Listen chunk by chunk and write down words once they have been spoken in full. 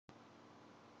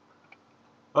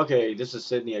Okay, this is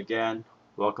Sydney again.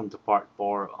 Welcome to part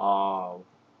 4 of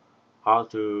how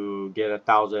to get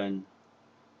 1,000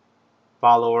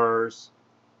 followers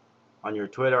on your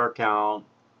Twitter account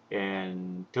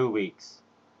in 2 weeks.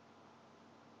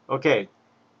 Okay,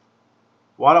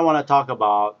 what I want to talk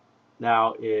about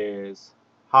now is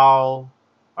how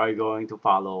are you going to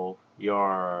follow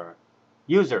your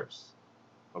users.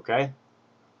 Okay,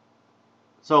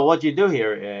 so what you do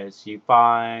here is you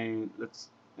find,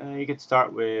 you can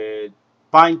start with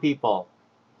find people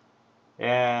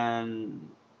and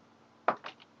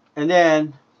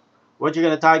then what you're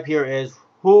going to type here is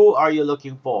who are you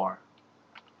looking for?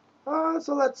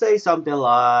 So let's say something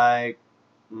like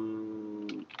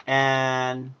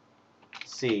Anne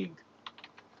Sieg.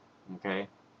 Okay,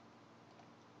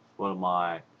 one of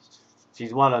my,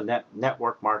 she's one of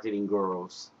network marketing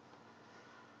gurus.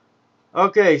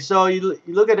 Okay, so you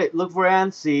look at it, look for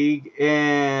Anne Sieg,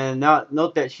 and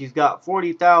note that she's got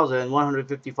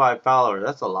 40,155 followers.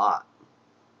 That's a lot.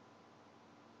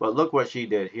 But look what she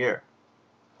did here.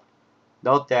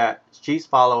 Note that she's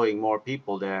following more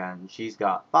people than she's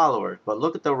got followers, but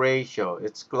look at the ratio.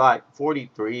 It's like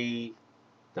 43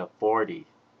 to 40.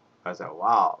 I said,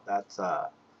 wow, that's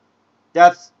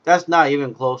not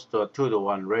even close to a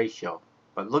 2-to-1 ratio.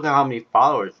 But look at how many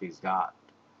followers she's got.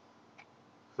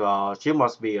 So she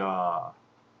must be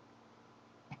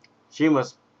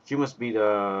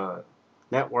the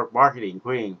network marketing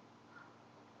queen.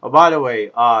 Oh, by the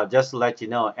way, just to let you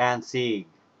know, Ann Sieg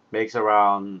makes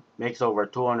over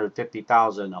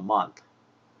 250,000 a month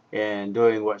in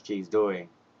doing what she's doing.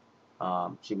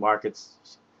 She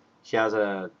markets. She has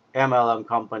a MLM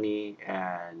company,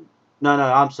 and no,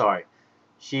 I'm sorry.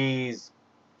 She's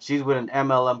she's with an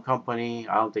MLM company.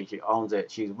 I don't think she owns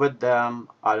it. She's with them.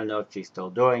 I don't know if she's still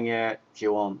doing it. She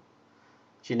won't.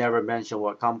 She never mentioned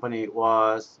what company it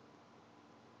was.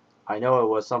 I know it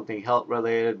was something health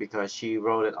related because she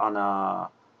wrote it on a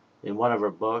in one of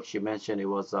her books. She mentioned it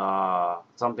was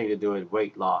something to do with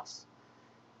weight loss,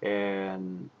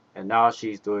 and now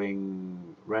she's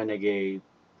doing Renegade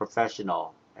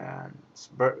Professional, and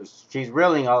she's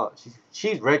reeling out.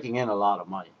 She's raking in a lot of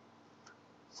money.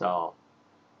 So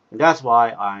and that's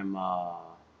why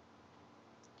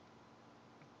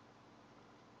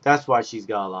she's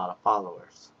got a lot of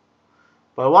followers.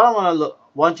 But what I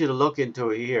want you to look into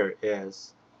here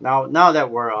is now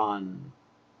that we're on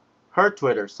her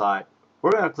Twitter site,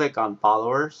 we're gonna click on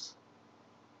followers.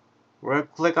 We're gonna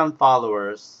click on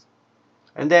followers,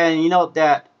 and then you know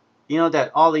that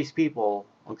all these people,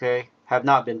 okay, have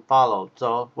not been followed.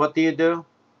 So what do?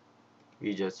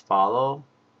 You just follow,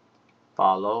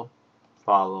 follow,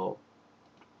 follow.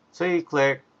 So you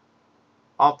click,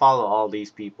 I'll follow all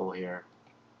these people here.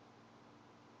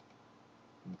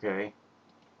 Okay.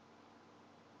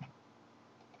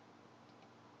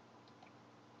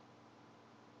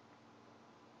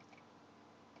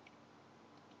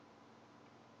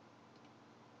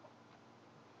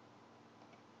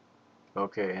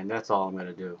 Okay, and that's all I'm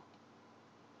gonna do.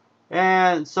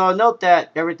 And so note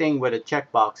that everything with a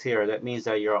checkbox here, that means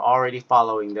that you're already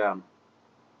following them.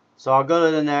 So I'll go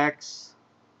to the next,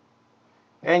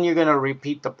 and you're gonna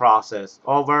repeat the process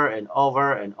over and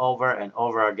over and over and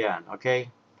over again, okay?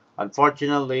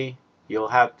 Unfortunately, you'll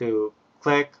have to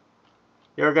click,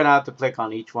 you're gonna have to click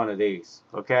on each one of these,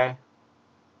 okay?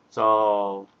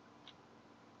 So,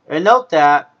 and note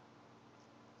that,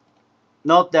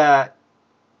 note that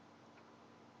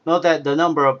the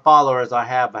number of followers I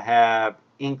have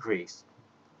increased.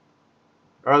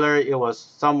 Earlier it was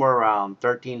somewhere around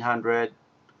 1,300.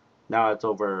 Now it's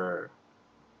over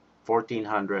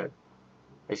 1,400.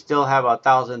 I still have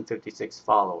 1,056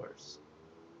 followers.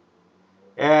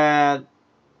 And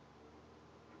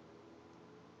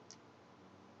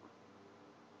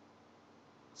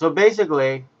so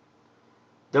basically,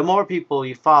 the more people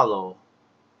you follow,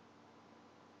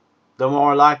 the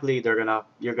more likely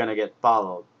you're gonna get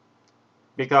followed.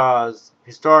 Because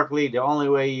historically, the only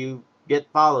way you get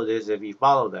followed is if you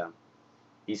follow them.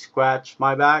 You scratch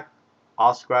my back,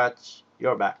 I'll scratch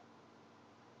your back.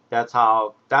 That's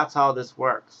how this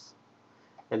works.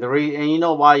 And you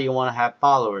know why you want to have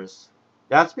followers.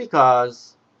 That's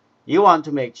because you want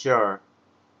to make sure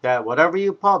that whatever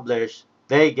you publish,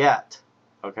 they get.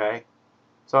 Okay?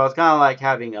 So it's kind of like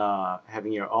having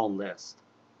your own list.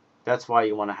 That's why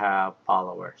you want to have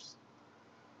followers.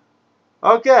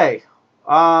 Okay.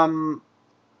 Um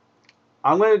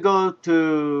I'm going to go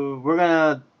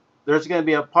to there's going to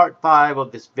be a part 5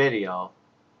 of this video,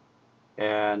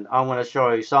 and I'm going to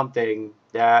show you something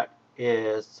that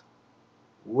is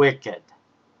wicked.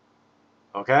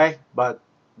 Okay? But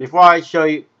before I show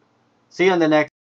you, see you in the next